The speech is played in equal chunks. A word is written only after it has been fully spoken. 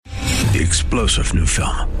the explosive new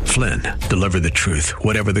film, Flynn, deliver the truth,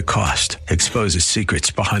 whatever the cost, exposes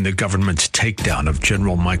secrets behind the government's takedown of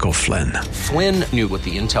General Michael Flynn. Flynn knew what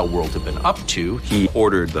the intel world had been up to. He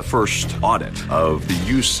ordered the first audit of the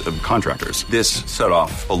use of contractors. This set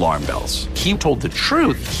off alarm bells. He told the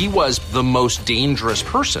truth. He was the most dangerous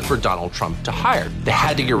person for Donald Trump to hire. They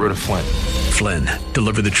had to get rid of Flynn. Flynn,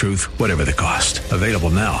 deliver the truth, whatever the cost. Available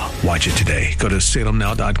now. Watch it today. Go to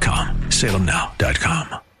salemnow.com.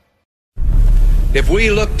 salemnow.com. If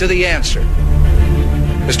we look to the answer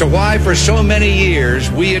as to why for so many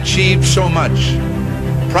years we achieved so much,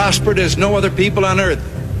 prospered as no other people on earth,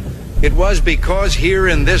 it was because here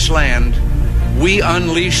in this land we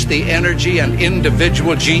unleashed the energy and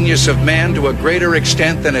individual genius of man to a greater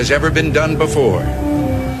extent than has ever been done before.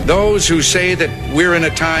 Those who say that we're in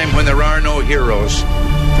a time when there are no heroes,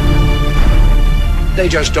 they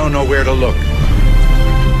just don't know where to look.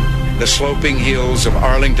 The sloping hills of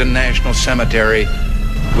Arlington National Cemetery,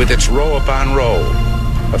 with its row upon row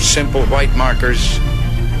of simple white markers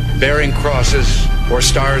bearing crosses or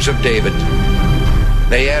stars of David,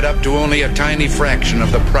 they add up to only a tiny fraction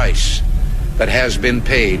of the price that has been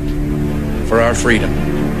paid for our freedom.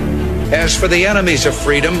 As for the enemies of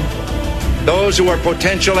freedom, those who are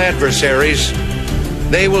potential adversaries,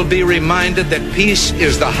 they will be reminded that peace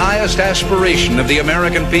is the highest aspiration of the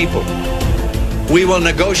American people. We will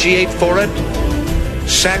negotiate for it,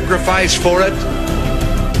 sacrifice for it.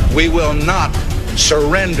 We will not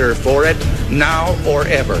surrender for it now or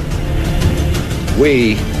ever.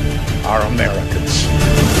 We are Americans.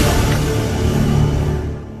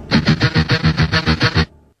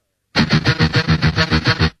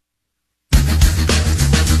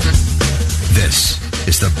 This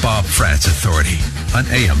is the Bob Frantz Authority on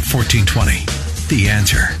AM 1420. The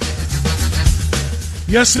Answer.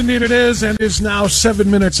 Yes, indeed it is, and is now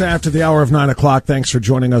 7 minutes after the hour of 9 o'clock. Thanks for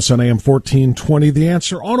joining us on AM 1420. The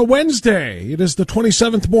Answer on a Wednesday. It is the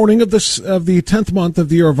 27th morning of the 10th month of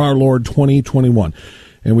the year of our Lord 2021,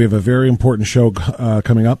 and we have a very important show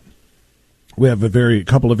coming up. We have a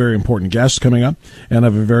couple of very important guests coming up, and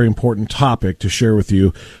have a very important topic to share with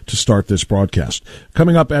you to start this broadcast.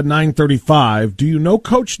 Coming up at 9:35. Do you know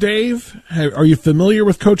Coach Dave? Are you familiar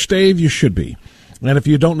with Coach Dave? You should be. And if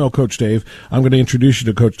you don't know Coach Dave, I'm going to introduce you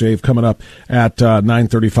to Coach Dave coming up at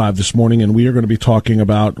 9:35 this morning, and we are going to be talking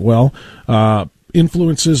about,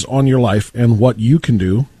 influences on your life and what you can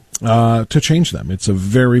do to change them. It's a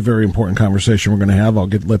very, very important conversation we're going to have. I'll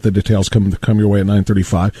let the details come your way at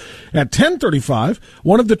 9:35. At 10:35,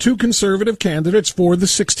 one of the two conservative candidates for the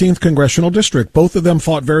 16th Congressional District. Both of them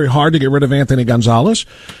fought very hard to get rid of Anthony Gonzalez,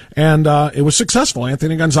 and it was successful.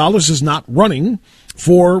 Anthony Gonzalez is not running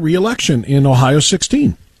for re-election in Ohio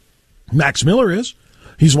 16. Max Miller is.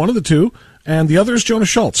 He's one of the two. And the other is Jonas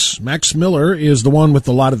Schultz. Max Miller is the one with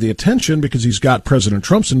a lot of the attention because he's got President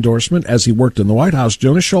Trump's endorsement as he worked in the White House.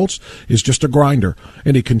 Jonas Schultz is just a grinder,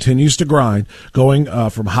 and he continues to grind, going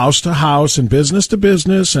from house to house and business to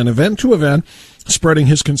business and event to event, spreading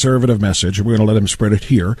his conservative message. We're going to let him spread it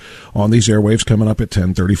here on these airwaves coming up at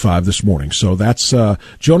 10:35 this morning. So that's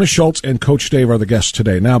Jonas Schultz and Coach Dave are the guests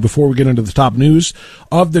today. Now, before we get into the top news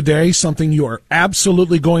of the day, something you are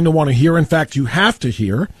absolutely going to want to hear. In fact, you have to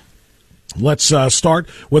hear. Let's start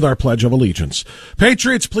with our Pledge of Allegiance.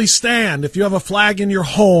 Patriots, please stand. If you have a flag in your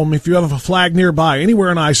home, if you have a flag nearby,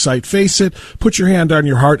 anywhere in eyesight, face it, put your hand on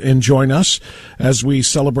your heart, and join us as we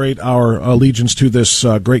celebrate our allegiance to this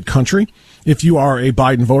great country. If you are a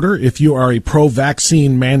Biden voter, if you are a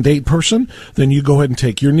pro-vaccine mandate person, then you go ahead and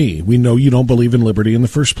take your knee. We know you don't believe in liberty in the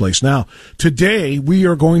first place. Now, today we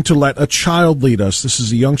are going to let a child lead us. This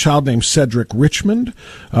is a young child named Cedric Richmond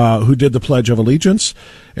who did the Pledge of Allegiance.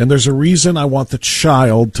 And there's a reason I want the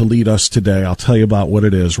child to lead us today. I'll tell you about what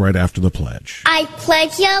it is right after the pledge. I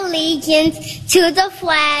pledge allegiance to the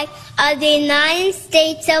flag of the United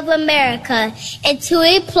States of America and to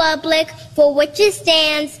a republic for which it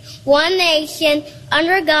stands, one nation,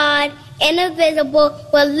 under God, indivisible,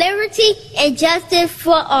 with liberty and justice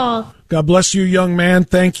for all. God bless you, young man.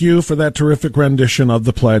 Thank you for that terrific rendition of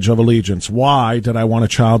the Pledge of Allegiance. Why did I want a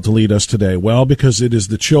child to lead us today? Well, because it is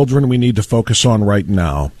the children we need to focus on right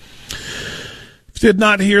now. If you did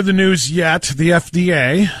not hear the news yet, the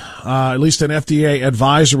FDA, at least an FDA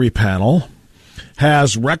advisory panel,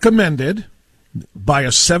 has recommended by a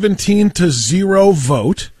 17-0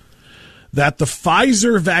 vote that the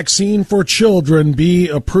Pfizer vaccine for children be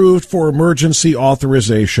approved for emergency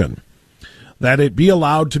authorization, that it be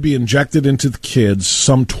allowed to be injected into the kids.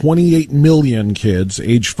 Some 28 million kids,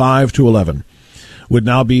 age 5 to 11, would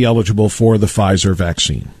now be eligible for the Pfizer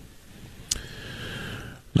vaccine.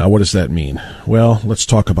 Now, what does that mean? Well, let's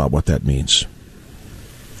talk about what that means.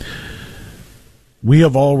 We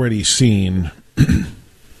have already seen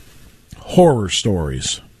horror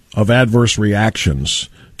stories of adverse reactions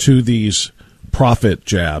to these profit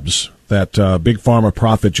jabs, that big pharma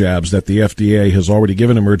profit jabs that the FDA has already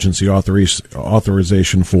given emergency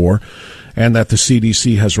authorization for, and that the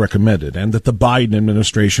CDC has recommended, and that the Biden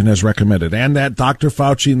administration has recommended, and that Dr.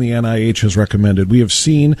 Fauci and the NIH has recommended. We have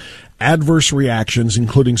seen adverse reactions,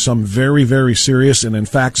 including some very, very serious, and in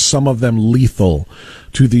fact, some of them lethal,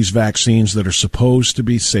 to these vaccines that are supposed to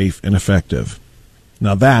be safe and effective.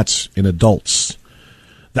 Now that's in adults.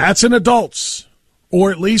 That's in adults, or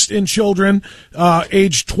at least in children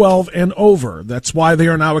age 12 and over. That's why they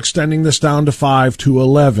are now extending this down to 5 to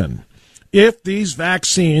 11. If these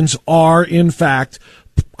vaccines are, in fact,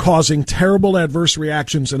 causing terrible adverse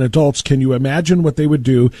reactions in adults, can you imagine what they would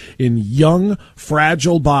do in young,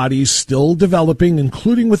 fragile bodies still developing,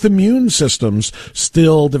 including with immune systems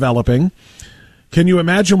still developing? Can you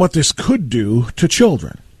imagine what this could do to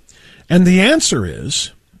children? And the answer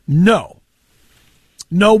is no.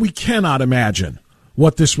 No, we cannot imagine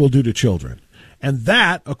what this will do to children. And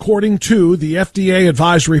that, according to the FDA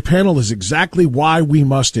advisory panel, is exactly why we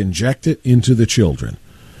must inject it into the children.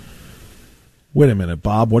 Wait a minute,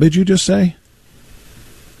 Bob, what did you just say?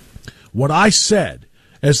 What I said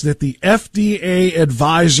is that the FDA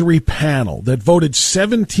advisory panel that voted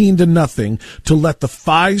 17-0 to let the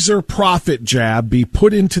Pfizer profit jab be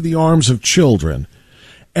put into the arms of children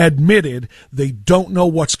admitted they don't know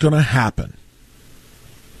what's going to happen.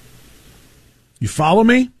 You follow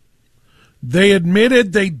me? They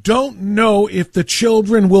admitted they don't know if the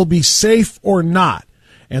children will be safe or not,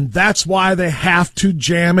 and that's why they have to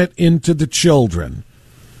jam it into the children.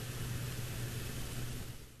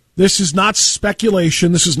 This is not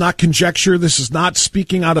speculation. This is not conjecture. This is not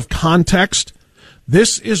speaking out of context.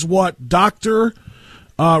 This is what Dr.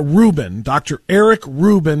 Eric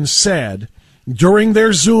Rubin said during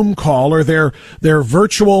their Zoom call or their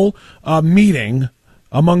virtual meeting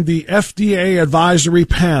among the FDA advisory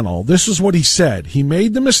panel. This is what he said. He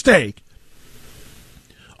made the mistake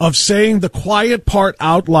of saying the quiet part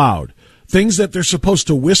out loud, things that they're supposed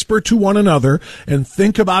to whisper to one another and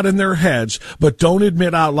think about in their heads, but don't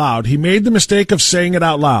admit out loud. He made the mistake of saying it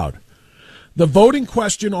out loud. The voting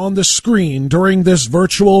question on the screen during this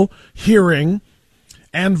virtual hearing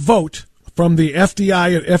and vote from the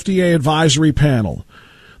FDA advisory panel.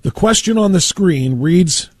 The question on the screen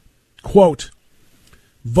reads, quote,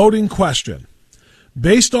 voting question.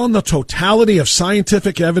 Based on the totality of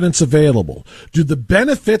scientific evidence available, do the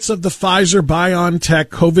benefits of the Pfizer-BioNTech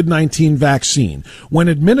COVID-19 vaccine, when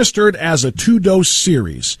administered as a 2-dose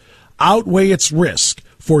series, outweigh its risk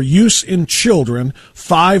for use in children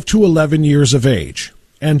 5 to 11 years of age?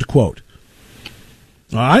 End quote.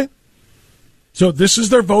 All right? So this is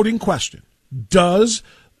their voting question.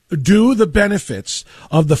 Do the benefits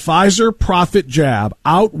of the Pfizer profit jab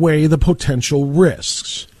outweigh the potential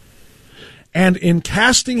risks? And in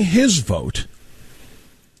casting his vote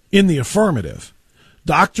in the affirmative,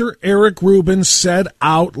 Dr. Eric Rubin said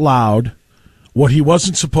out loud what he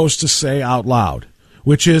wasn't supposed to say out loud,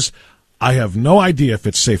 which is, I have no idea if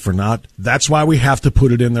it's safe or not. That's why we have to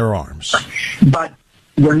put it in their arms. But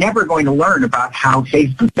we're never going to learn about how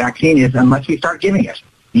safe the vaccine is unless we start giving it.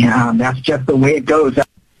 Yeah, that's just the way it goes.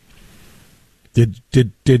 Did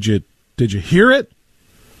you hear it?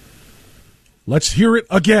 Let's hear it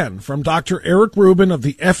again from Dr. Eric Rubin of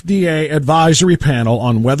the FDA advisory panel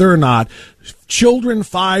on whether or not children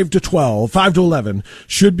 5 to 11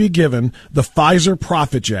 should be given the Pfizer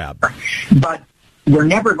profit jab. But we're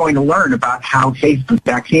never going to learn about how safe the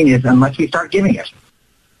vaccine is unless we start giving it.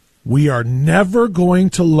 We are never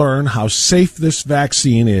going to learn how safe this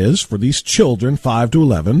vaccine is for these children 5 to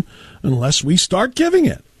 11 unless we start giving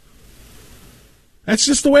it. That's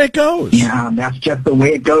just the way it goes. Yeah, that's just the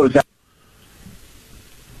way it goes.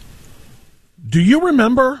 Do you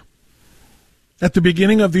remember at the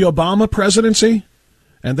beginning of the Obama presidency,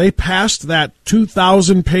 and they passed that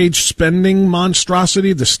 2,000-page spending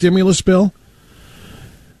monstrosity, the stimulus bill?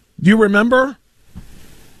 Do you remember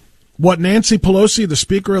what Nancy Pelosi, the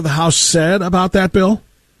Speaker of the House, said about that bill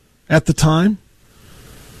at the time?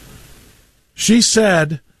 She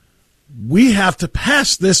said, we have to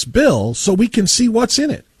pass this bill so we can see what's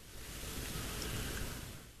in it.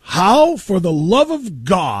 How, for the love of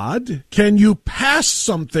God, can you pass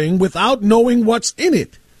something without knowing what's in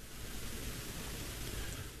it?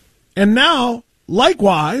 And now,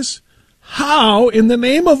 likewise, how, in the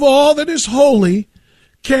name of all that is holy,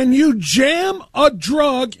 can you jam a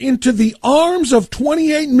drug into the arms of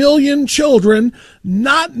 28 million children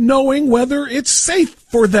not knowing whether it's safe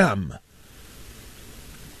for them?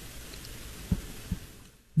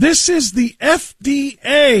 This is the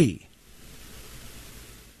FDA.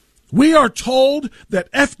 We are told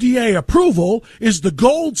that FDA approval is the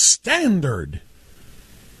gold standard.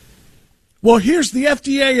 Well, here's the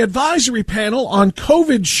FDA advisory panel on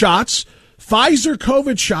COVID shots, Pfizer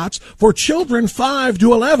COVID shots for children 5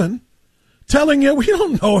 to 11, telling you we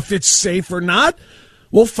don't know if it's safe or not.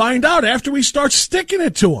 We'll find out after we start sticking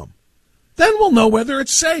it to them. Then we'll know whether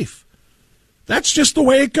it's safe. That's just the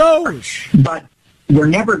way it goes. But we're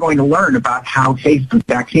never going to learn about how safe the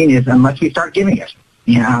vaccine is unless we start giving it.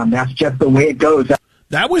 Yeah, that's just the way it goes.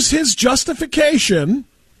 That was his justification.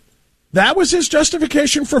 That was his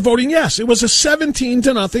justification for voting yes. It was a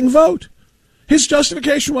 17-0 vote. His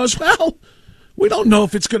justification was, well, we don't know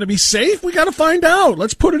if it's going to be safe. We got to find out.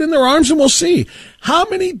 Let's put it in their arms and we'll see. How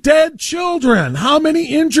many dead children? How many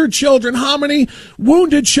injured children? How many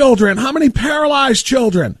wounded children? How many paralyzed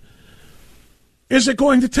children is it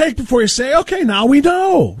going to take before you say, okay, now we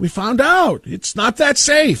know. We found out. It's not that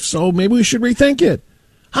safe, so maybe we should rethink it.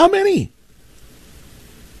 How many?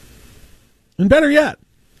 And better yet,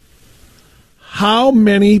 how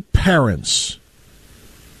many parents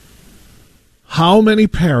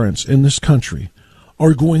in this country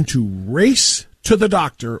are going to race to the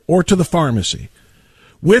doctor or to the pharmacy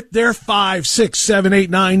with their 5, 6, 7, 8,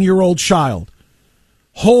 9-year-old child,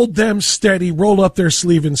 hold them steady, roll up their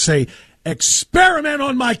sleeve and say, experiment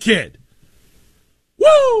on my kid.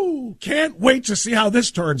 Woo! Can't wait to see how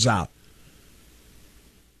this turns out.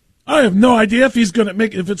 I have no idea if it's going to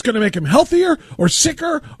make him healthier or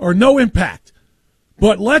sicker or no impact.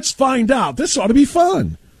 But let's find out. This ought to be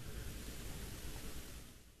fun.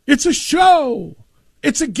 It's a show.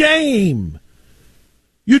 It's a game.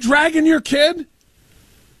 You dragging your kid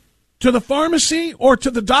to the pharmacy or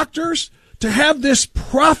to the doctors to have this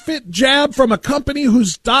profit jab from a company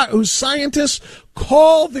whose scientists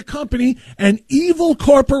call the company an evil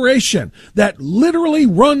corporation that literally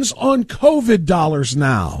runs on COVID dollars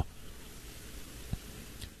now.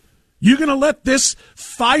 You're going to let this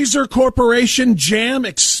Pfizer corporation jam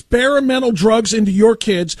experimental drugs into your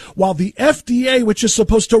kids while the FDA, which is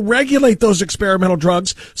supposed to regulate those experimental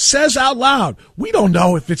drugs, says out loud, we don't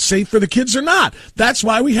know if it's safe for the kids or not. That's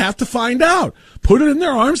why we have to find out. Put it in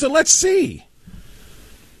their arms and let's see.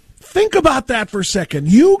 Think about that for a second.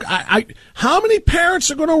 How many parents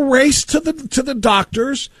are going to race to the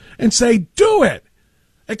doctors and say, do it.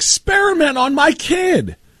 Experiment on my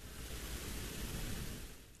kid.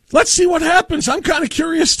 Let's see what happens. I'm kind of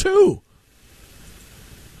curious, too.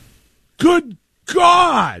 Good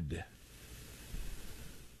God.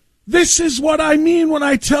 This is what I mean when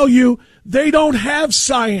I tell you they don't have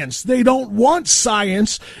science. They don't want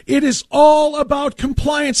science. It is all about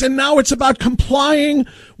compliance, and now it's about complying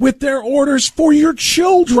with their orders for your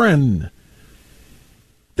children.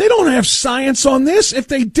 They don't have science on this. If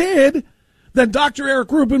they did, then Dr.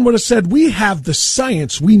 Eric Rubin would have said, we have the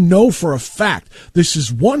science. We know for a fact this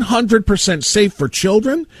is 100% safe for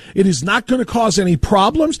children. It is not going to cause any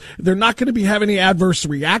problems. They're not going to have any adverse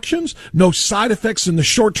reactions, no side effects in the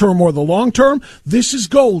short term or the long term. This is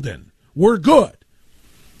golden. We're good.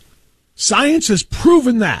 Science has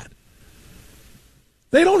proven that.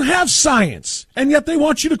 They don't have science, and yet they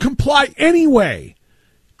want you to comply anyway.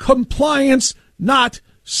 Compliance, not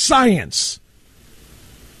science.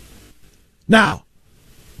 Now,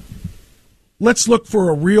 let's look for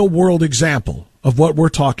a real-world example of what we're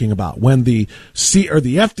talking about when the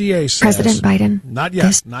FDA says... President Biden. Not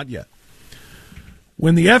yet.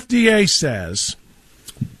 When the FDA says,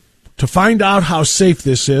 to find out how safe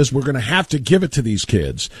this is, we're going to have to give it to these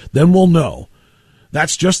kids, then we'll know.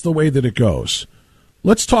 That's just the way that it goes.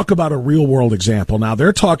 Let's talk about a real-world example. Now,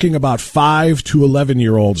 they're talking about 5 to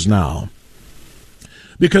 11-year-olds now,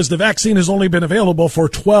 because the vaccine has only been available for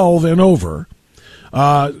 12 and over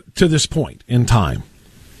to this point in time.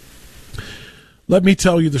 Let me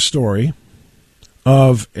tell you the story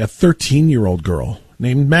of a 13-year-old girl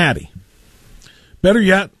named Maddie. Better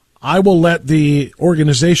yet, I will let the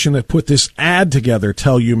organization that put this ad together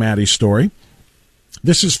tell you Maddie's story.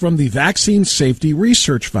 This is from the Vaccine Safety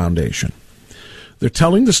Research Foundation. They're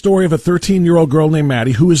telling the story of a 13-year-old girl named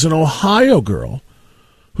Maddie, who is an Ohio girl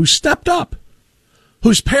who stepped up,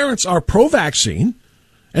 whose parents are pro-vaccine,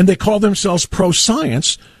 and they call themselves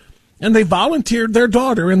pro-science, and they volunteered their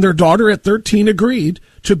daughter, and their daughter at 13 agreed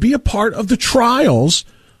to be a part of the trials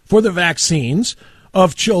for the vaccines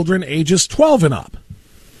of children ages 12 and up.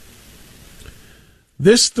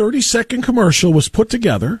 This 30-second commercial was put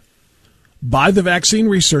together by the Vaccine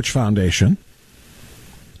Research Foundation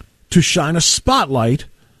to shine a spotlight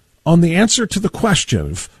on the answer to the question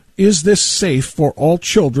of, is this safe for all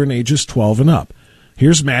children ages 12 and up?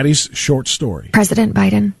 Here's Maddie's short story. President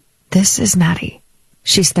Biden, this is Maddie.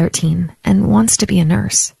 She's 13 and wants to be a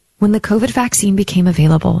nurse. When the COVID vaccine became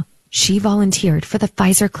available, she volunteered for the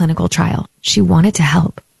Pfizer clinical trial. She wanted to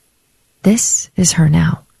help. This is her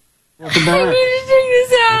now. I need to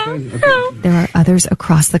take this out. There are others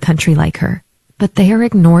across the country like her, but they are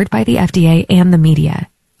ignored by the FDA and the media.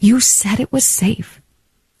 You said it was safe.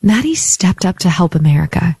 Maddie stepped up to help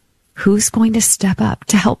America. Who's going to step up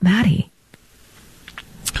to help Maddie?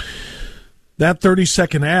 That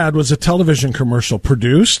 30-second ad was a television commercial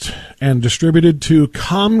produced and distributed to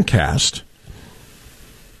Comcast.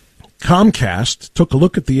 Comcast took a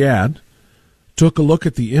look at the ad, took a look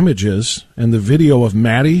at the images and the video of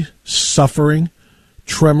Maddie suffering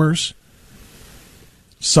tremors,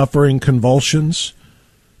 suffering convulsions,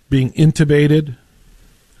 being intubated,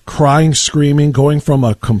 crying, screaming, going from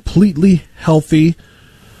a completely healthy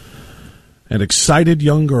and excited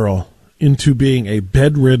young girl into being a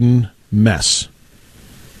bedridden mess.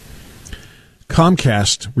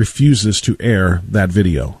 Comcast refuses to air that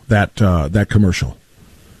video, that commercial.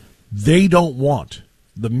 They don't want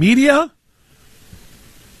the media,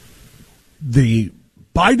 the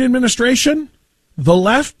Biden administration, the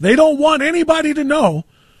left, they don't want anybody to know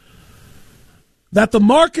that the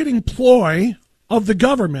marketing ploy of the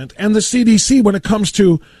government and the CDC when it comes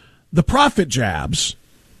to the profit jabs,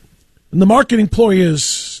 and the marketing ploy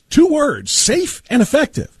is 2 words, safe and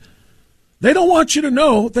effective. They don't want you to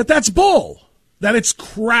know that that's bull, that it's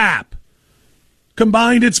crap.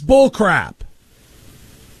 Combined, it's bull crap.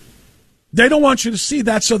 They don't want you to see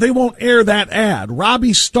that, so they won't air that ad.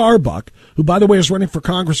 Robbie Starbuck, who, by the way, is running for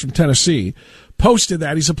Congress from Tennessee, posted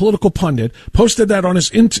that. He's a political pundit, posted that on his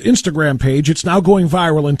Instagram page. It's now going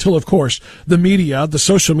viral until, of course, the media, the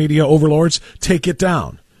social media overlords, take it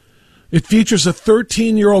down. It features a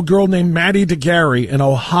 13-year-old girl named Maddie DeGarry, an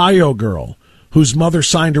Ohio girl, whose mother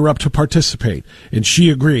signed her up to participate, and she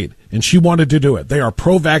agreed, and she wanted to do it. They are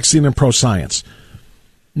pro-vaccine and pro-science.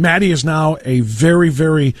 Maddie is now a very,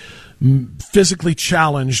 very physically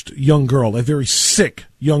challenged young girl, a very sick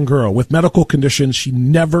young girl with medical conditions she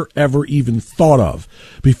never, ever even thought of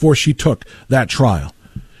before she took that trial.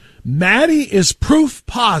 Maddie is proof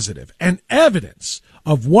positive and evidence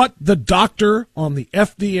of what the doctor on the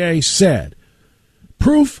FDA said.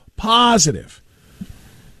 Proof positive.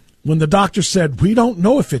 When the doctor said, we don't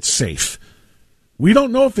know if it's safe. We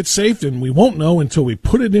don't know if it's safe, and we won't know until we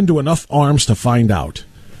put it into enough arms to find out.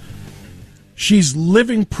 She's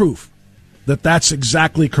living proof that that's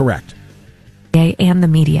exactly correct. And the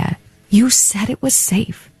media. You said it was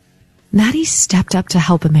safe. Maddie stepped up to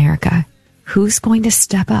help America. Who's going to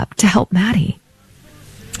step up to help Maddie?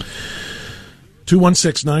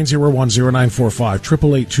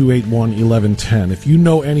 216-901-0945, 888-281-1110. If you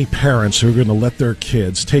know any parents who are going to let their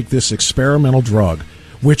kids take this experimental drug,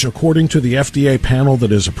 which according to the FDA panel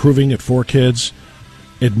that is approving it for kids,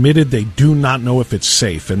 admitted they do not know if it's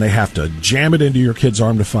safe, and they have to jam it into your kid's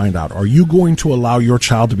arm to find out, are you going to allow your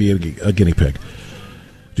child to be a guinea pig?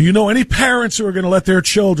 Do you know any parents who are going to let their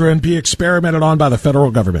children be experimented on by the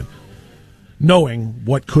federal government, knowing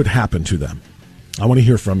what could happen to them? I want to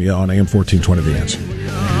hear from you on AM 1420 The Answer.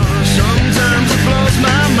 Sometimes it blows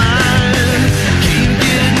my mind. Keep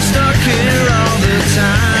getting stuck here all the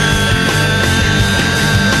time.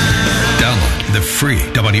 Download the free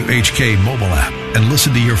WHK mobile app and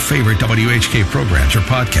listen to your favorite WHK programs or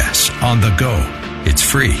podcasts on the go. It's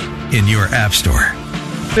free in your app store.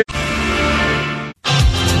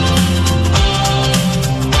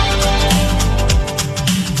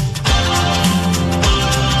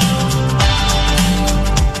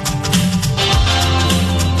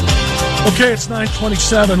 Okay, it's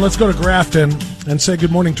 9:27. Let's go to Grafton and say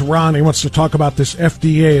good morning to Ron. He wants to talk about this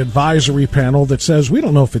FDA advisory panel that says we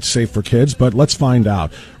don't know if it's safe for kids, but let's find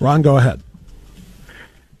out. Ron, go ahead.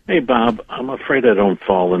 Hey, Bob, I'm afraid I don't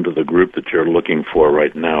fall into the group that you're looking for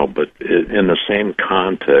right now, but in the same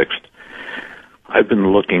context, I've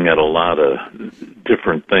been looking at a lot of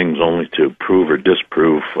different things only to prove or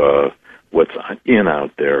disprove what's in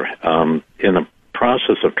out there. In the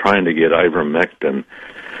process of trying to get ivermectin,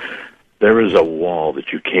 there is a wall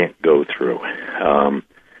that you can't go through.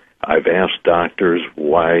 I've asked doctors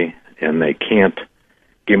why, and they can't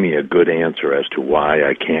give me a good answer as to why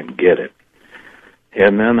I can't get it.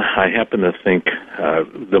 And then I happen to think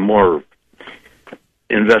the more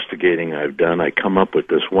investigating I've done, I come up with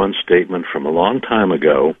this one statement from a long time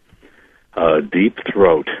ago, Deep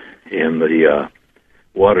Throat in the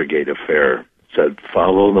Watergate affair said,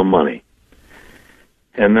 follow the money.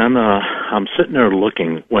 And then I'm sitting there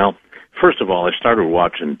looking, well, first of all, I started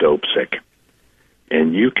watching Dope Sick,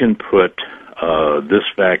 and you can put this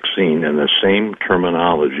vaccine in the same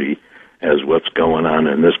terminology as what's going on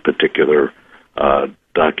in this particular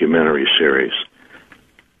documentary series,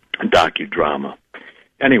 docudrama.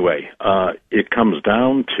 Anyway, it comes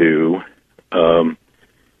down to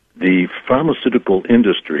the pharmaceutical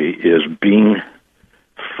industry is being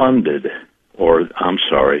funded,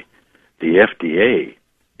 the FDA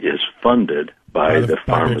is funded by the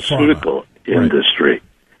pharmaceutical industry. Right.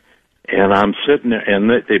 And I'm sitting there, and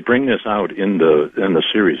they bring this out in the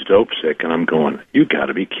series Dope Sick, and I'm going, you got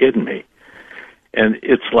to be kidding me. And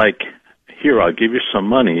it's like, here, I'll give you some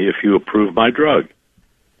money if you approve my drug.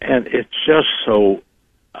 And it's just so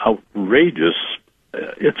outrageous.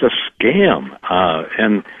 It's a scam.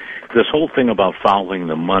 And this whole thing about following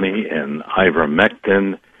the money and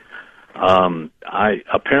ivermectin,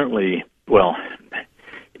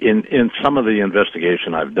 in some of the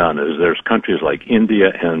investigation I've done is there's countries like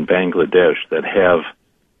India and Bangladesh that have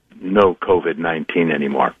no COVID-19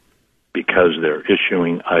 anymore because they're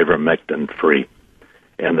issuing ivermectin free.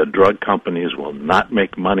 And the drug companies will not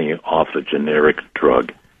make money off a generic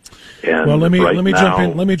drug. And well, let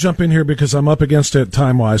me jump in here because I'm up against it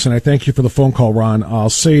time-wise, and I thank you for the phone call, Ron. I'll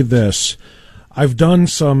say this. I've done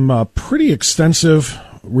some pretty extensive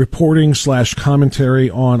reporting / commentary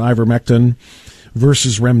on ivermectin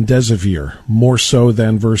versus remdesivir, more so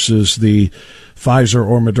than versus the Pfizer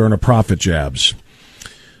or Moderna profit jabs,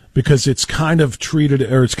 because it's kind of treated,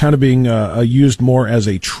 or it's kind of being used more as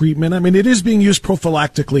a treatment. I mean, it is being used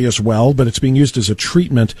prophylactically as well, but it's being used as a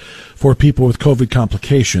treatment for people with COVID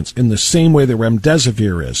complications in the same way that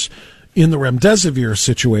remdesivir is. In the remdesivir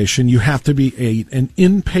situation, you have to be an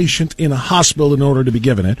inpatient in a hospital in order to be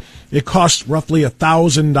given it. It costs roughly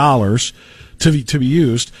 $1,000 to be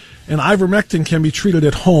used. And ivermectin can be treated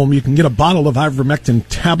at home. You can get a bottle of ivermectin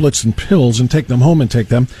tablets and pills and take them home and take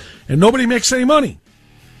them, and nobody makes any money.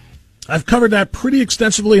 I've covered that pretty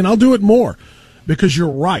extensively, and I'll do it more because you're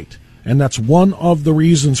right. And that's one of the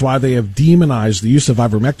reasons why they have demonized the use of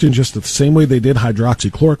ivermectin just the same way they did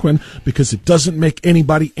hydroxychloroquine, because it doesn't make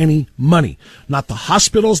anybody any money. Not the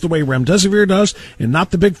hospitals the way remdesivir does, and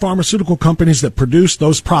not the big pharmaceutical companies that produce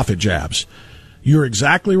those profit jabs. You're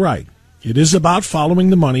exactly right. It is about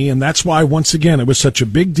following the money, and that's why, once again, it was such a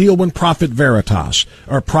big deal when Project Veritas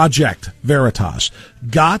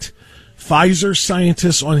got Pfizer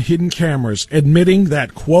scientists on hidden cameras admitting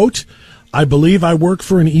that, quote, I believe I work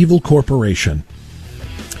for an evil corporation.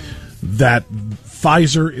 That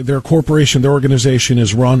Pfizer, their corporation, their organization,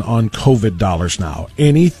 is run on COVID dollars now.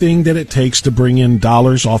 Anything that it takes to bring in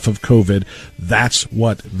dollars off of COVID, that's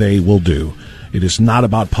what they will do. It is not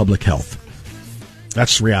about public health.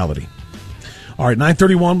 That's reality. All right,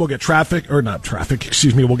 9:31, we'll get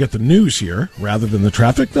we'll get the news here rather than the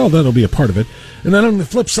traffic. No, that'll be a part of it. And then on the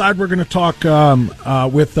flip side, we're going to talk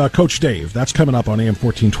with Coach Dave. That's coming up on AM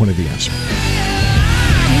 1420, The Answer.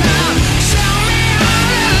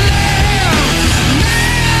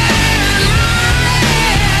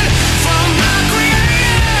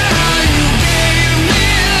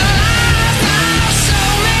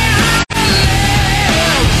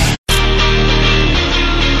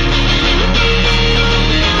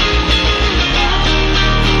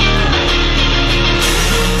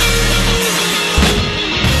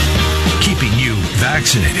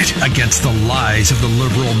 Vaccinated against the lies of the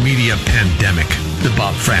liberal media pandemic. The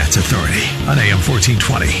Bob Frantz Authority on AM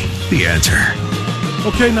 1420. The Answer.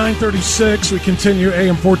 Okay, 9:36. We continue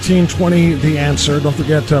AM 1420. The Answer. Don't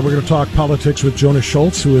forget, we're going to talk politics with Jonas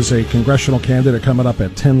Schultz, who is a congressional candidate, coming up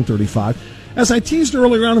at 10:35. As I teased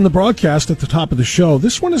earlier on in the broadcast at the top of the show,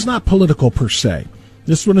 this one is not political per se.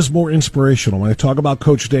 This one is more inspirational. When I talk about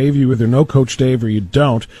Coach Dave, you either know Coach Dave or you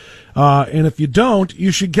don't. And if you don't,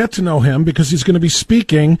 you should get to know him because he's going to be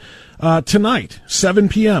speaking tonight, 7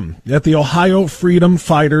 p.m. at the Ohio Freedom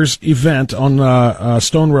Fighters event on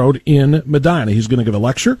Stone Road in Medina. He's going to give a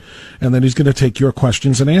lecture, and then he's going to take your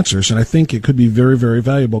questions and answers. And I think it could be very, very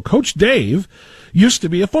valuable. Coach Dave used to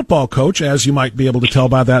be a football coach, as you might be able to tell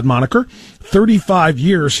by that moniker. 35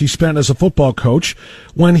 years he spent as a football coach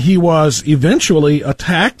when he was eventually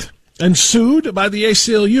attacked and sued by the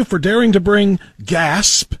ACLU for daring to bring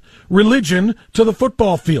religion to the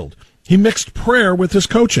football field. He mixed prayer with his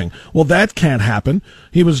coaching. Well, that can't happen.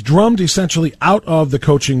 He was drummed essentially out of the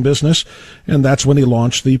coaching business, and that's when he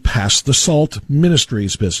launched the Pass the Salt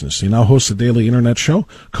Ministries business. He now hosts a daily internet show,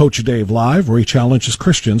 Coach Dave Live, where he challenges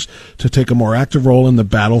Christians to take a more active role in the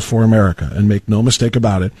battle for America. And make no mistake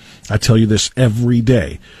about it, I tell you this every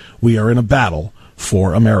day, we are in a battle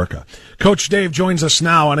for America. Coach Dave joins us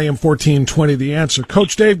now on AM 1420, The Answer.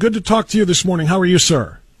 Coach Dave, good to talk to you this morning. How are you,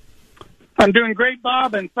 sir? I'm doing great,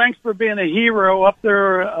 Bob, and thanks for being a hero up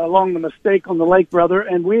there along the mistake on the lake, brother.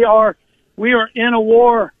 And we are in a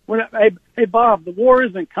war. Hey, Bob, the war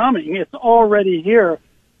isn't coming. It's already here.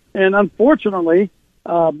 And unfortunately,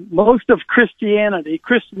 most of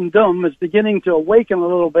Christendom is beginning to awaken a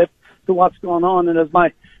little bit to what's going on. And as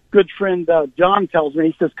my good friend John tells me,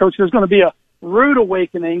 he says, Coach, there's going to be a rude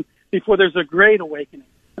awakening before there's a great awakening.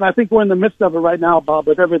 And I think we're in the midst of it right now, Bob,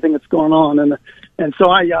 with everything that's going on. And so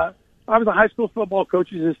I was a high school football coach,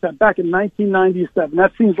 as you said, back in 1997.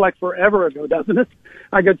 That seems like forever ago, doesn't it?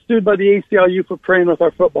 I got sued by the ACLU for praying with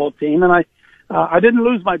our football team, and I didn't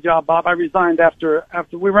lose my job, Bob. I resigned after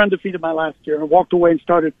we were undefeated my last year and walked away and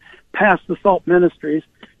started Past the Salt Ministries.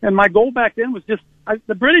 And my goal back then was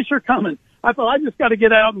the British are coming. I thought I just got to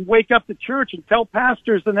get out and wake up the church and tell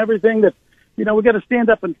pastors and everything that, we got to stand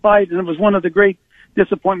up and fight. And it was one of the great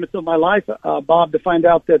disappointments of my life, Bob, to find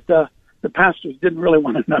out that the pastors didn't really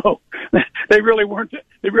want to know. They really weren't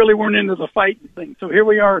into the fighting thing. So here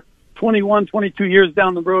we are 21, 22 years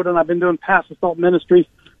down the road, and I've been doing Past the Salt Ministries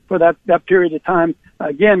for that period of time.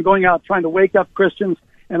 Again, going out trying to wake up Christians,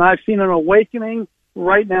 and I've seen an awakening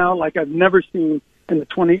right now like I've never seen in the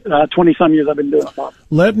 20-some years I've been doing it, Bob.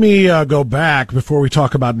 Let me go back before we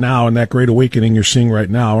talk about now and that great awakening you're seeing right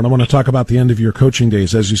now, and I want to talk about the end of your coaching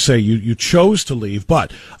days. As you say, you chose to leave,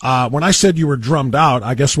 but when I said you were drummed out,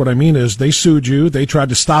 I guess what I mean is they sued you, they tried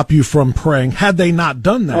to stop you from praying. Had they not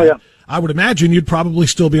done that, I would imagine you'd probably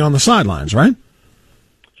still be on the sidelines, right?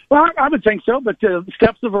 Well, I would think so, but the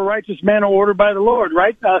steps of a righteous man are ordered by the Lord,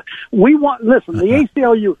 right? The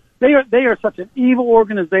ACLU, they are such an evil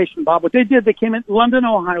organization, Bob. What they did, they came in London,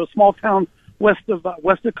 Ohio, a small town west of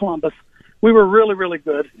Columbus. We were really, really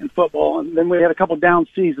good in football, and then we had a couple down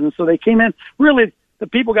seasons. So they came in. Really, the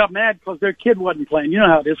people got mad because their kid wasn't playing. You know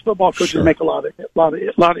how it is. Football coaches make a lot of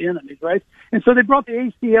enemies, right? And so they brought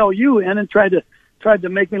the ACLU in and tried to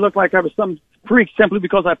make me look like I was some freak simply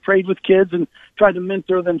because I prayed with kids and tried to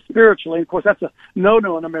mentor them spiritually. And of course, that's a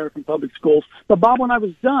no-no in American public schools. But Bob, when I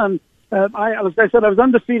was done, I was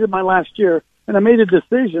undefeated my last year, and I made a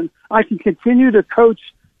decision. I can continue to coach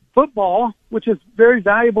football, which is very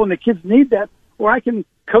valuable, and the kids need that, or I can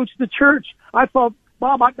coach the church. I thought,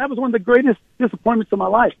 Bob, that was one of the greatest disappointments of my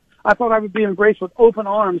life. I thought I would be embraced with open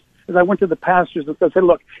arms as I went to the pastors and said,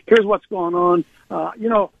 look, here's what's going on.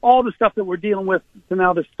 All the stuff that we're dealing with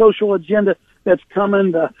now, the social agenda that's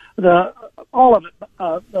coming, all of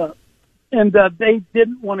it. And they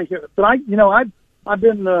didn't want to hear it. But I've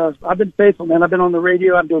been faithful, man. I've been on the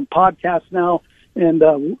radio. I'm doing podcasts now, and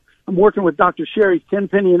I'm working with Dr. Sherry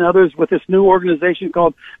Tenpenny and others with this new organization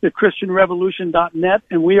called the ChristianRevolution.net,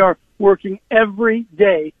 and we are working every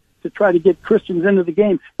day to try to get Christians into the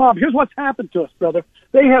game. Bob, here's what's happened to us, brother.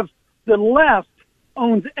 The left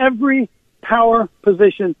owns every power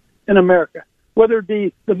position in America, whether it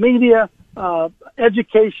be the media,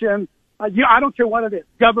 education, I don't care what it is,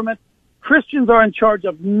 government. Christians are in charge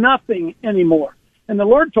of nothing anymore. And the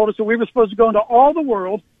Lord told us that we were supposed to go into all the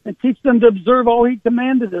world and teach them to observe all He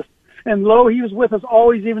commanded us. And lo, He was with us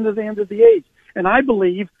always, even to the end of the age. And I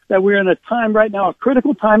believe that we're in a time right now, a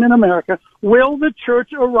critical time in America. Will the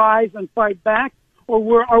church arise and fight back,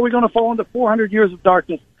 or are we going to fall into 400 years of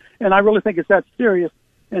darkness? And I really think it's that serious.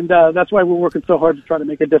 And that's why we're working so hard to try to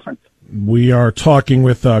make a difference. We are talking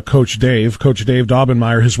with Coach Dave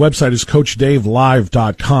Daubenmire. His website is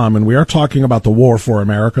CoachDaveLive.com, and we are talking about the war for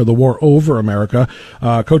America, the war over America.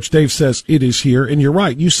 Coach Dave says it is here, and you're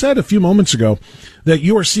right. You said a few moments ago that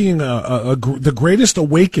you are seeing the greatest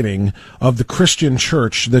awakening of the Christian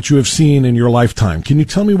church that you have seen in your lifetime. Can you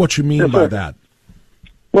tell me what you mean by that?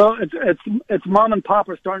 Well, it's mom and pop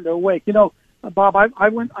are starting to awake. Bob, I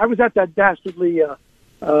was at that dastardly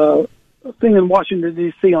thing in Washington,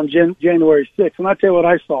 D.C. on January 6th, and I tell you what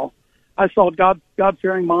I saw. I saw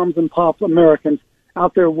God-fearing moms and pop Americans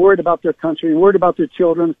out there worried about their country, worried about their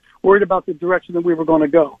children, worried about the direction that we were going to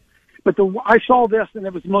go. But I saw this, and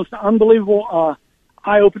it was the most unbelievable,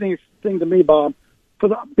 eye-opening thing to me, Bob,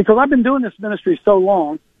 because I've been doing this ministry so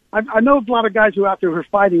long. I know a lot of guys who are out there who are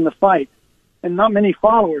fighting the fight, and not many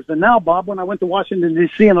followers. And now, Bob, when I went to Washington,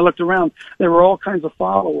 D.C., and I looked around, there were all kinds of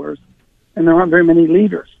followers, and there aren't very many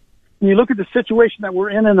leaders. When you look at the situation that we're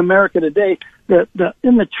in America today, in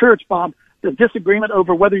the church, Bob, the disagreement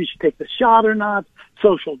over whether you should take the shot or not,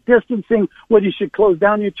 social distancing, whether you should close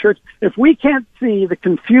down your church. If we can't see the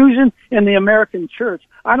confusion in the American church,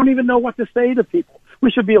 I don't even know what to say to people. We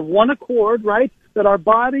should be of one accord, right? That our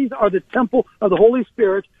bodies are the temple of the Holy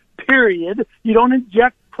Spirit, period. You don't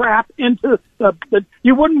inject crap into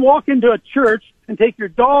you wouldn't walk into a church and take your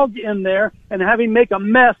dog in there and have him make a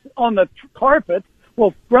mess on the carpet.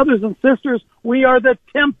 Well, brothers and sisters, we are the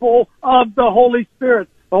temple of the Holy Spirit.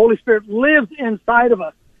 The Holy Spirit lives inside of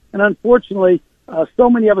us. And unfortunately, so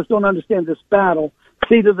many of us don't understand this battle.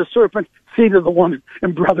 Seed of the serpent, seed of the woman.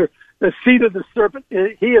 And brother, the seed of the serpent,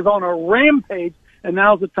 he is on a rampage. And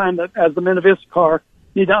now's the time that, as the men of Issachar,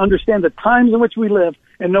 need to understand the times in which we live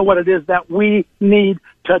and know what it is that we need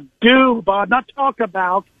to do, Bob. Not talk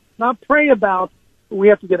about, not pray about, but we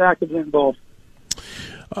have to get actively involved.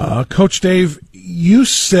 Coach Dave, you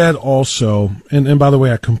said also, and by the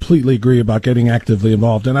way, I completely agree about getting actively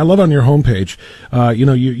involved. And I love on your homepage,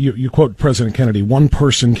 you quote President Kennedy, one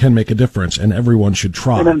person can make a difference and everyone should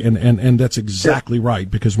try. And that's exactly right,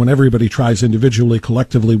 because when everybody tries individually,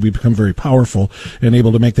 collectively, we become very powerful and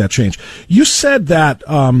able to make that change. You said that,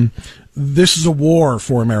 this is a war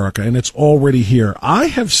for America and it's already here. I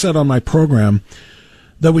have said on my program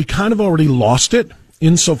that we kind of already lost it,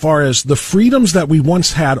 insofar as the freedoms that we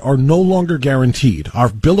once had are no longer guaranteed. Our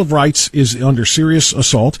Bill of Rights is under serious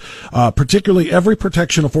assault. Particularly every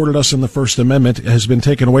protection afforded us in the First Amendment has been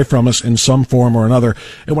taken away from us in some form or another.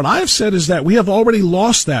 And what I have said is that we have already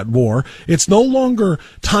lost that war. It's no longer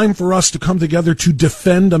time for us to come together to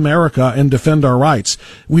defend America and defend our rights.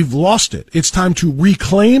 We've lost it. It's time to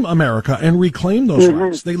reclaim America and reclaim those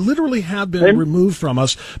rights. They literally have been removed from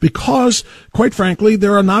us because, quite frankly,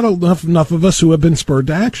 there are not enough of us who have been spurred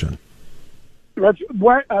to action. And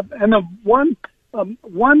the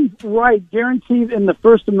one right guaranteed in the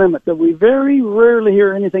First Amendment that we very rarely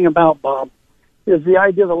hear anything about, Bob, is the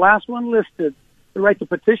idea, the last one listed, the right to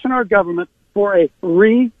petition our government for a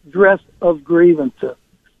redress of grievances.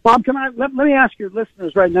 Bob, let me ask your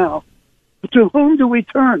listeners right now, to whom do we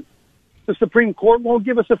turn? The Supreme Court won't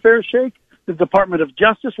give us a fair shake. The Department of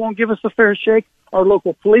Justice won't give us a fair shake. Our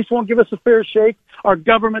local police won't give us a fair shake. Our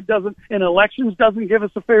government doesn't, in elections, doesn't give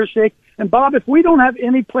us a fair shake. And Bob, if we don't have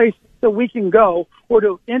any place that we can go, or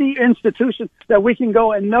to any institution that we can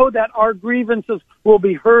go and know that our grievances will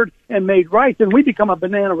be heard and made right, then we become a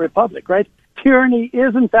banana republic, right? Tyranny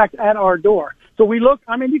is, in fact, at our door. So we look,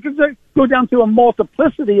 you can go down to a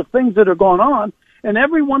multiplicity of things that are going on, and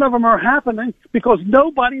every one of them are happening because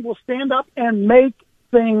nobody will stand up and make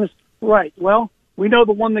things right. Well, we know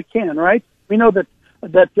the one that can, right? We know that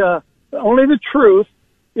only the truth,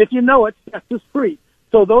 if you know it, sets us free.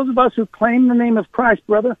 So those of us who claim the name of Christ,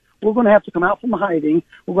 brother, we're going to have to come out from hiding.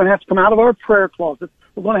 We're going to have to come out of our prayer closets.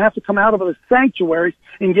 We're going to have to come out of the sanctuaries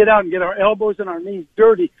and get out and get our elbows and our knees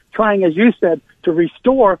dirty, trying, as you said, to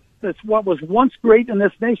restore what was once great in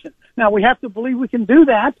this nation. Now, we have to believe we can do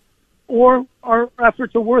that, or our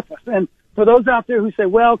efforts are worthless. And for those out there who say,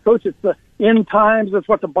 well, Coach, it's the end times, that's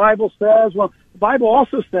what the Bible says. Well, the Bible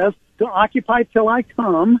also says to occupy till I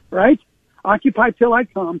come, right? Occupy till I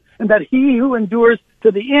come, and that he who endures to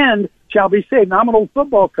the end shall be saved. Now, I'm an old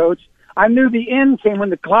football coach. I knew the end came when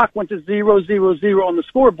the clock went to 0-0-0 on the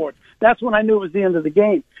scoreboard. That's when I knew it was the end of the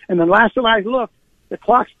game. And then last time I looked, the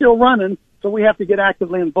clock's still running, so we have to get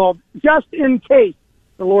actively involved just in case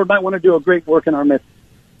the Lord might want to do a great work in our midst.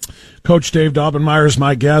 Coach Dave Daubenmire is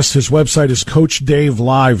my guest. His website is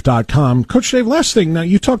CoachDaveLive.com. Coach Dave, last thing. Now,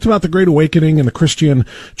 you talked about the Great Awakening and the Christian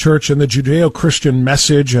church and the Judeo-Christian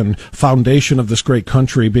message and foundation of this great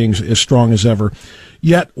country being as strong as ever.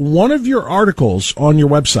 Yet, one of your articles on your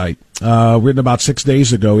website, written about 6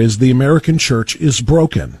 days ago, is the American church is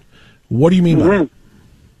broken. What do you mean by that?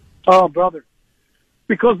 Oh, brother.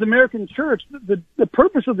 Because the American church, the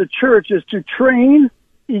purpose of the church is to train,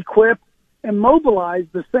 equip, and mobilize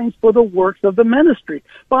the saints for the works of the ministry.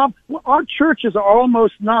 Bob, our churches are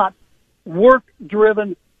almost not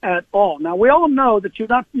work-driven at all. Now, we all know that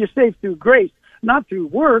you're saved through grace, not through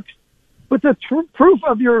works, but the proof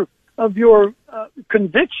of your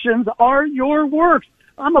convictions are your works.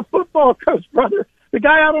 I'm a football coach, brother. The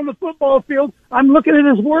guy out on the football field, I'm looking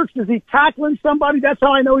at his works. Is he tackling somebody? That's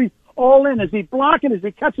how I know he's all in. Is he blocking? Is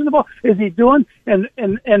he catching the ball? Is he doing?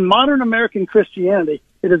 And modern American Christianity,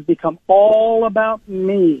 it has become all about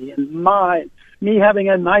me and mine, me having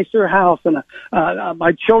a nicer house and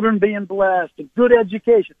my children being blessed, a good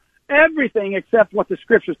education, everything except what the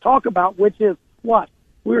scriptures talk about, which is what?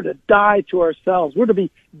 We're to die to ourselves. We're to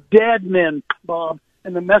be dead men, Bob.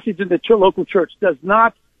 And the message in the local church does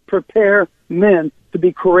not prepare men to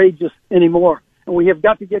be courageous anymore. And we have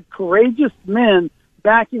got to get courageous men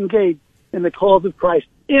back engaged in the cause of Christ,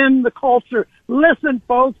 in the culture. Listen,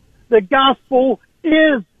 folks, the gospel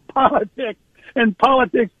is politics, and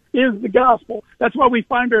politics is the gospel. That's why we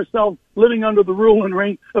find ourselves living under the rule and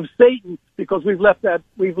reign of Satan, because we've left that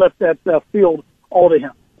field all to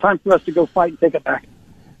him. Time for us to go fight and take it back.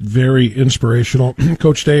 Very inspirational.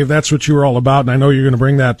 Coach Dave, that's what you were all about, and I know you're going to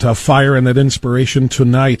bring that fire and that inspiration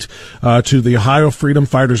tonight to the Ohio Freedom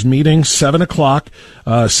Fighters meeting, 7 o'clock,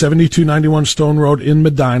 7291 Stone Road in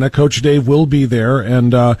Medina. Coach Dave will be there.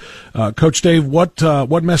 And Coach Dave,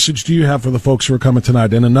 what message do you have for the folks who are coming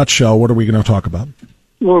tonight? In a nutshell, what are we going to talk about?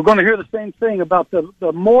 We're going to hear the same thing about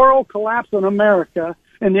the moral collapse in America.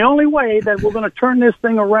 And the only way that we're going to turn this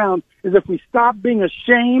thing around is if we stop being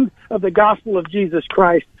ashamed of the gospel of Jesus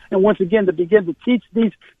Christ and once again to begin to teach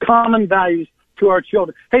these common values to our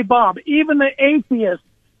children. Hey, Bob, even the atheist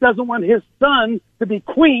doesn't want his son to be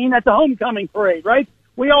queen at the homecoming parade, right?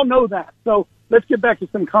 We all know that. So let's get back to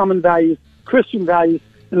some common values, Christian values,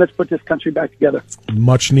 and let's put this country back together.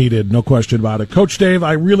 Much needed, no question about it. Coach Dave,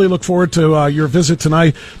 I really look forward to your visit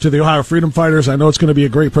tonight to the Ohio Freedom Fighters. I know it's going to be a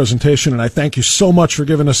great presentation, and I thank you so much for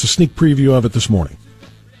giving us a sneak preview of it this morning.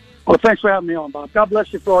 Well, thanks for having me on, Bob. God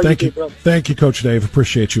bless you for all you do, brother. Thank you, Coach Dave.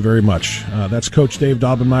 Appreciate you very much. That's Coach Dave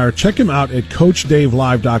Daubenmire. Check him out at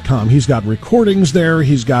CoachDaveLive.com. He's got recordings there.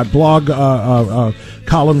 He's got blog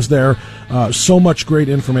columns there. So much great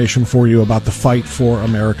information for you about the fight for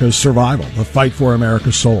America's survival, the fight for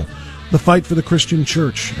America's soul, the fight for the Christian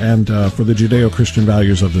church, and for the Judeo-Christian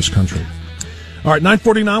values of this country. All right,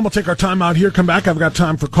 9:49, we'll take our time out here. Come back. I've got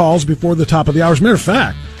time for calls before the top of the hour. As a matter of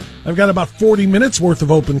fact, I've got about 40 minutes worth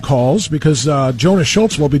of open calls because Jonas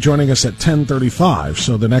Schultz will be joining us at 10:35.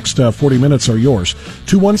 So the next 40 minutes are yours.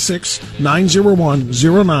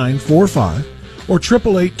 216-901-0945 or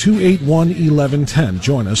 888-281-1110.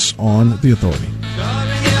 Join us on The Authority.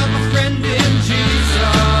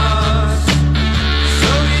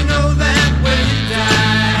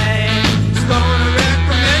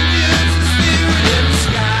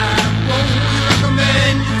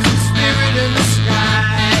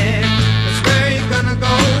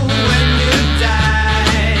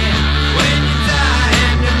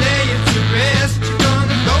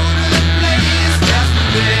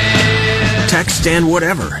 Text and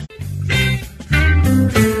whatever.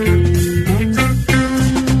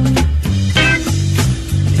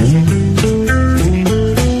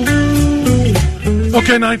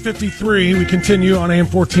 Okay, 9:53. We continue on AM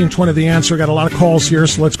 1420. The Answer. Got a lot of calls here,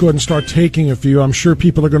 so let's go ahead and start taking a few. I'm sure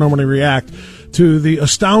people are going to want to react to the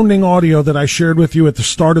astounding audio that I shared with you at the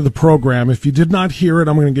start of the program. If you did not hear it,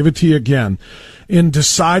 I'm going to give it to you again. In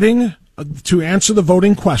deciding to answer the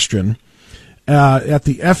voting question at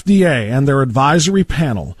the FDA and their advisory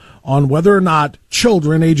panel on whether or not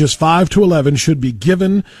children ages 5 to 11 should be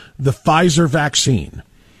given the Pfizer vaccine.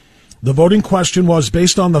 The voting question was,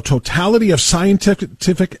 based on the totality of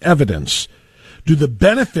scientific evidence, do the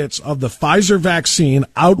benefits of the Pfizer vaccine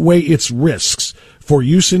outweigh its risks for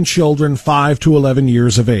use in children 5 to 11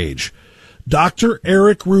 years of age? Dr.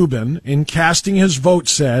 Eric Rubin, in casting his vote,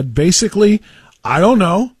 said, basically, I don't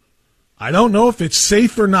know. I don't know if it's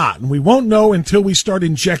safe or not, and we won't know until we start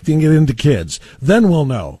injecting it into kids. Then we'll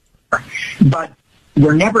know. But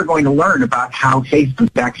we're never going to learn about how safe the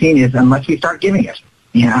vaccine is unless we start giving it.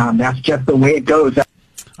 Yeah, that's just the way it goes.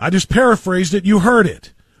 I just paraphrased it. You heard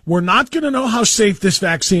it. We're not going to know how safe this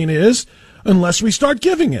vaccine is unless we start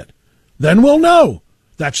giving it. Then we'll know.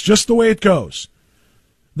 That's just the way it goes.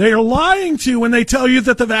 They are lying to you when they tell you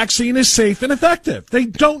that the vaccine is safe and effective. They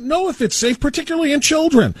don't know if it's safe, particularly in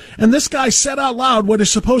children. And this guy said out loud what is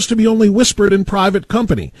supposed to be only whispered in private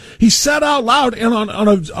company. He said out loud and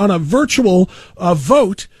on a virtual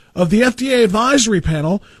vote of the FDA advisory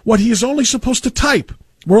panel what he is only supposed to type,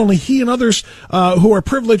 where only he and others who are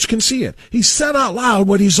privileged can see it. He said out loud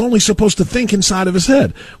what he's only supposed to think inside of his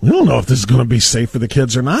head. We don't know if this is going to be safe for the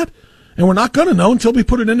kids or not. And we're not going to know until we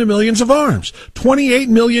put it into millions of arms. 28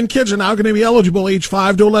 million kids are now going to be eligible age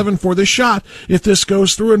 5 to 11 for this shot if this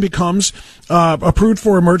goes through and becomes approved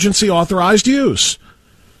for emergency authorized use.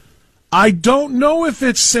 I don't know if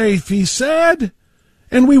it's safe, he said,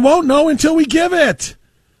 and we won't know until we give it.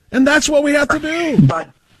 And that's what we have to do. But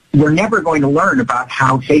we're never going to learn about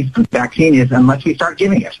how safe the vaccine is unless we start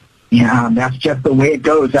giving it. Yeah, that's just the way it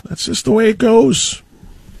goes. That's just the way it goes.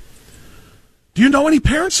 Do you know any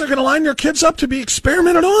parents that are going to line their kids up to be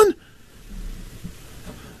experimented on?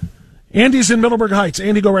 Andy's in Middleburg Heights.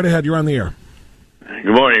 Andy, go right ahead. You're on the air.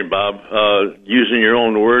 Good morning, Bob. Using your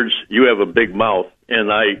own words, you have a big mouth,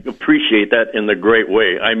 and I appreciate that in a great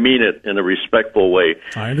way. I mean it in a respectful way.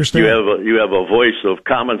 I understand. You have a voice of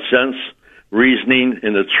common sense, reasoning,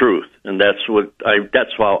 and the truth, and that's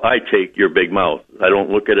how I take your big mouth. I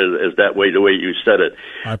don't look at it as that way, the way you said it.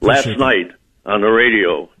 Last night on the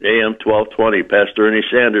radio, AM 1220, Pastor Ernie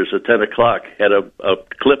Sanders at 10 o'clock had a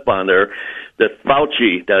clip on there that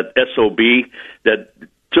Fauci, that SOB, that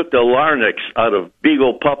took the larynx out of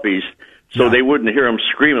beagle puppies so they wouldn't hear them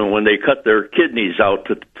screaming when they cut their kidneys out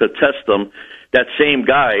to test them. That same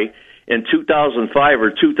guy in 2005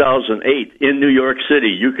 or 2008 in New York City,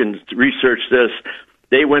 you can research this,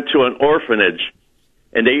 they went to an orphanage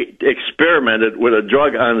and they experimented with a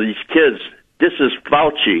drug on these kids. This is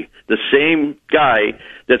Fauci, the same guy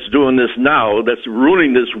that's doing this now, that's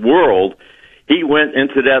ruining this world. He went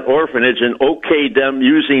into that orphanage and okayed them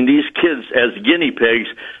using these kids as guinea pigs.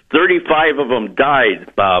 35 of them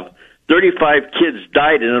died, Bob. 35 kids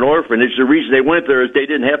died in an orphanage. The reason they went there is they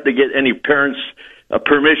didn't have to get any parents'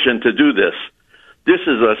 permission to do this. This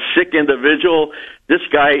is a sick individual. This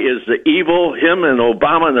guy is the evil, him and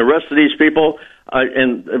Obama and the rest of these people.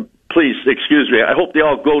 Please, excuse me, I hope they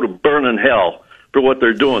all go to burn in hell for what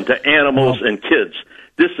they're doing to animals and kids.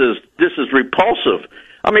 This is repulsive.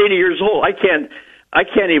 I'm 80 years old. I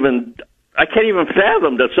can't even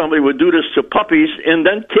fathom that somebody would do this to puppies and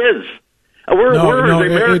then kids. Where are the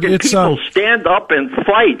American people? Stand up and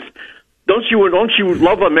fight. Don't you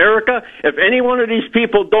love America? If any one of these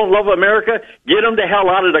people don't love America, get them the hell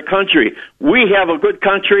out of the country. We have a good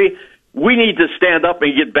country. We need to stand up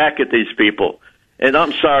and get back at these people. And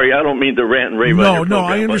I'm sorry, I don't mean to rant and rave on your program,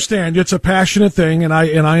 I understand. It's a passionate thing, and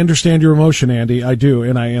I understand your emotion, Andy. I do,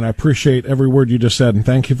 and I appreciate every word you just said, and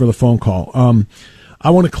thank you for the phone call. I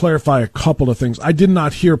want to clarify a couple of things. I did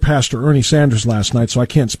not hear Pastor Ernie Sanders last night, so I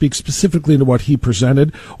can't speak specifically to what he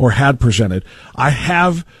presented or had presented. I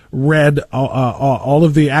have read all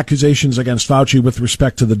of the accusations against Fauci with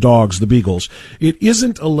respect to the dogs, the beagles. It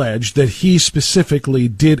isn't alleged that he specifically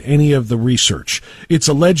did any of the research. It's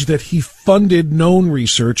alleged that he funded known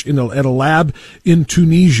research at a lab in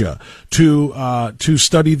Tunisia to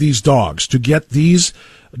study these dogs, to get these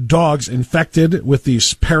dogs infected with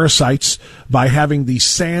these parasites by having the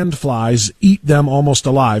sand flies eat them almost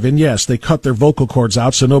alive. And yes, they cut their vocal cords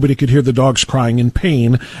out so nobody could hear the dogs crying in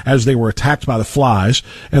pain as they were attacked by the flies,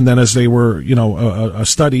 and then as they were,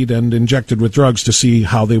 studied and injected with drugs to see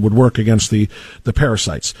how they would work against the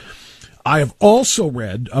parasites. I have also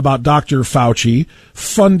read about Dr. Fauci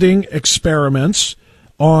funding experiments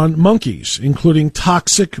on monkeys, including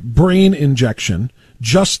toxic brain injection,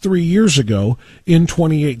 just 3 years ago in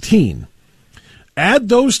 2018. Add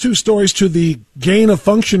those two stories to the gain of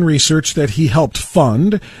function research that he helped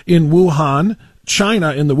fund in Wuhan,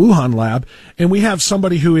 China, in the Wuhan lab, and we have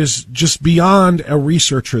somebody who is just beyond a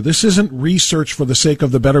researcher. This isn't research for the sake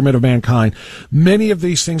of the betterment of mankind. Many of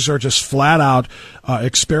these things are just flat out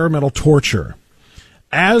experimental torture.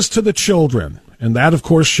 As to the children, and that of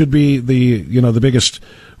course should be the biggest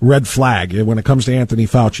red flag when it comes to Anthony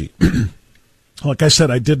Fauci. Like I said,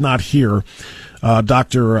 I did not hear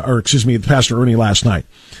Pastor Ernie last night,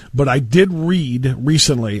 but I did read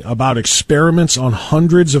recently about experiments on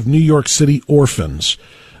hundreds of New York City orphans.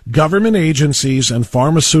 Government agencies and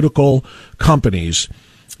pharmaceutical companies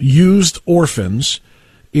used orphans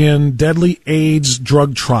in deadly AIDS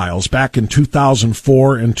drug trials back in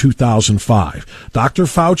 2004 and 2005. Dr.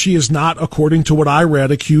 Fauci is not, according to what I read,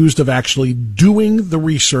 accused of actually doing the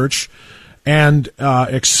research and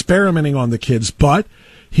experimenting on the kids, but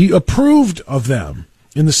he approved of them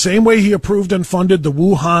in the same way he approved and funded the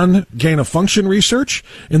Wuhan gain-of-function research,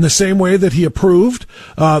 in the same way that he approved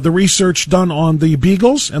the research done on the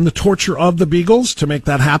beagles and the torture of the beagles to make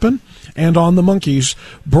that happen, and on the monkeys'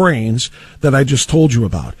 brains that I just told you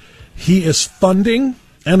about. He is funding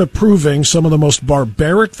and approving some of the most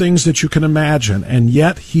barbaric things that you can imagine, and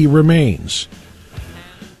yet he remains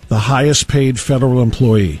the highest-paid federal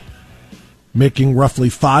employee, making roughly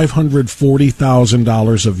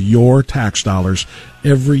 $540,000 of your tax dollars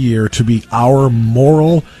every year to be our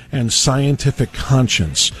moral and scientific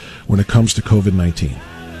conscience when it comes to COVID-19.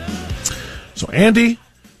 So, Andy,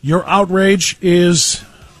 your outrage is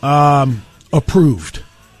approved,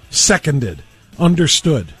 seconded,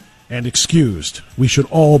 understood, and excused. We should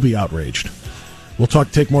all be outraged. We'll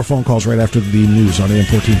take more phone calls right after the news on AM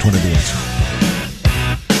 1420 The Answer.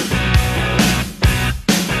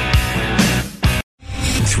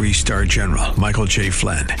 Three-star General Michael J.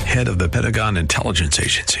 Flynn, head of the Pentagon Intelligence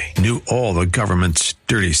Agency, knew all the government's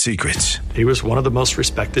dirty secrets. He was one of the most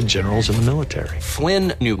respected generals in the military.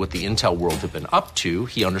 Flynn knew what the intel world had been up to.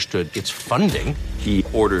 He understood its funding. He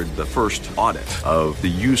ordered the first audit of the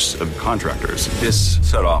use of contractors. This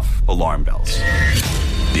set off alarm bells.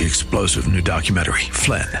 The explosive new documentary,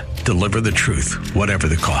 Flynn, Deliver the Truth, Whatever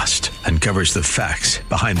the Cost, uncovers the facts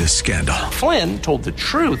behind this scandal. Flynn told the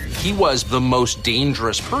truth. He was the most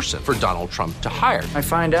dangerous person for Donald Trump to hire. I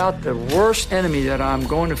find out the worst enemy that I'm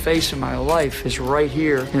going to face in my life is right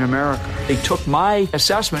here in America. They took my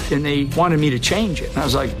assessment and they wanted me to change it. And I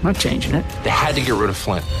was like, I'm not changing it. They had to get rid of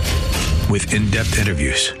Flynn. With in-depth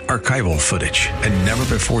interviews, archival footage, and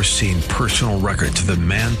never-before-seen personal records of the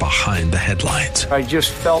man behind the headlines. I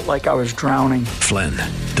just felt like I was drowning. Flynn,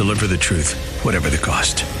 deliver the truth, whatever the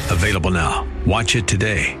cost. Available now. Watch it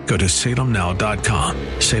today. Go to salemnow.com.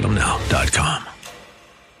 salemnow.com.